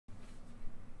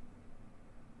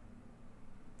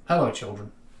Hello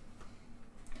children.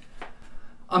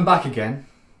 I'm back again,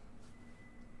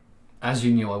 as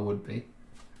you knew I would be.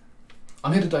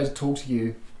 I'm here today to talk to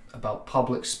you about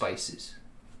public spaces.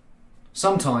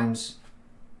 Sometimes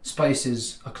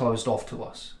spaces are closed off to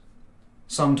us.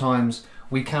 Sometimes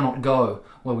we cannot go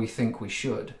where we think we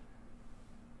should.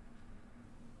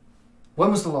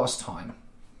 When was the last time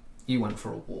you went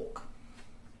for a walk?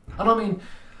 And I mean,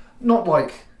 not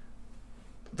like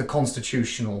the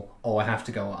constitutional, oh, I have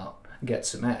to go out and get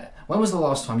some air. When was the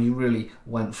last time you really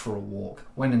went for a walk,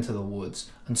 went into the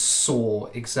woods and saw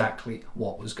exactly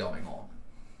what was going on?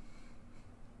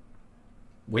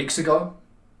 Weeks ago?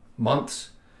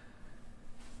 Months?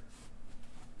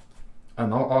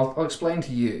 And I'll explain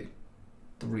to you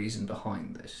the reason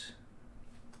behind this.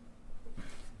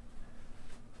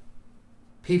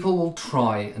 People will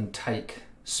try and take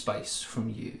space from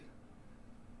you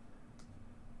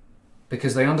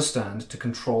because they understand to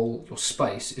control your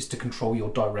space is to control your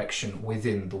direction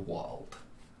within the world.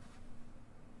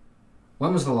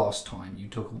 When was the last time you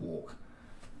took a walk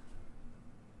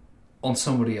on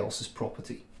somebody else's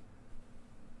property?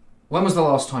 When was the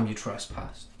last time you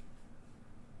trespassed?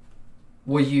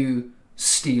 Were you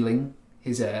stealing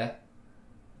his air?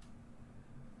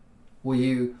 Were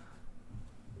you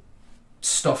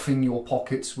stuffing your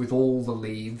pockets with all the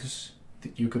leaves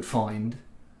that you could find?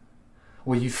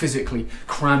 Were you physically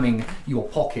cramming your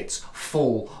pockets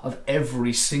full of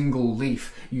every single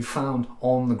leaf you found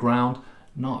on the ground?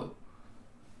 No.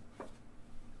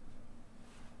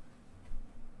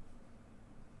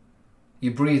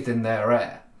 You breathed in their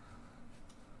air,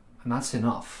 and that's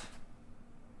enough.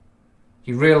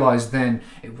 You realised then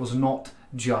it was not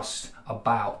just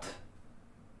about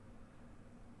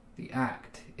the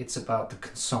act, it's about the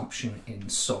consumption in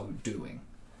so doing.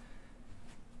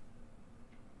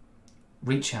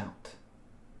 Reach out.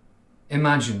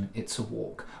 Imagine it's a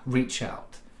walk. Reach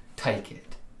out. Take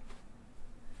it.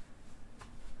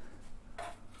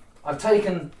 I've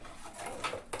taken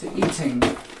to eating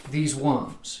these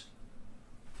worms.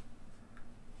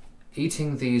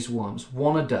 Eating these worms,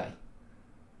 one a day.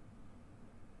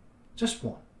 Just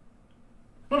one.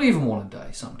 Not even one a day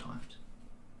sometimes.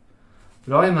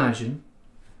 But I imagine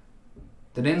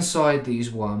that inside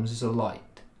these worms is a light.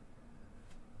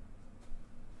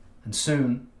 And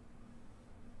soon,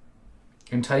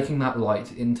 in taking that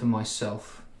light into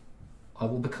myself, I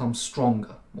will become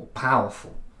stronger, more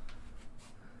powerful.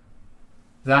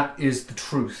 That is the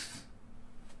truth.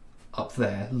 Up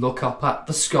there, look up at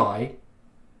the sky.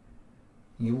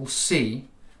 You will see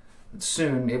that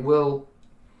soon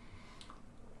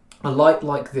a light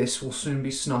like this will soon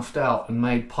be snuffed out and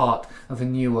made part of a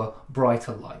newer,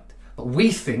 brighter light. But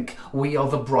we think we are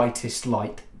the brightest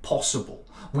light possible.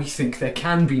 We think there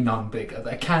can be none bigger,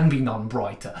 there can be none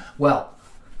brighter. Well,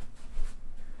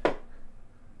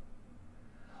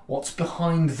 what's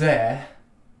behind there,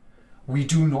 we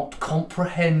do not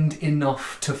comprehend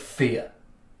enough to fear.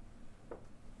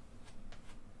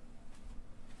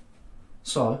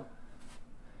 So,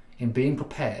 in being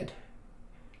prepared,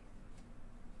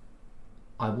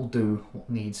 I will do what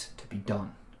needs to be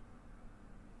done.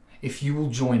 If you will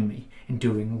join me in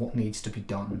doing what needs to be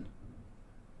done,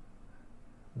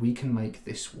 we can make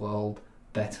this world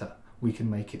better. We can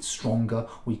make it stronger.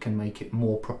 We can make it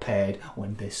more prepared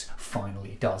when this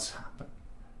finally does happen.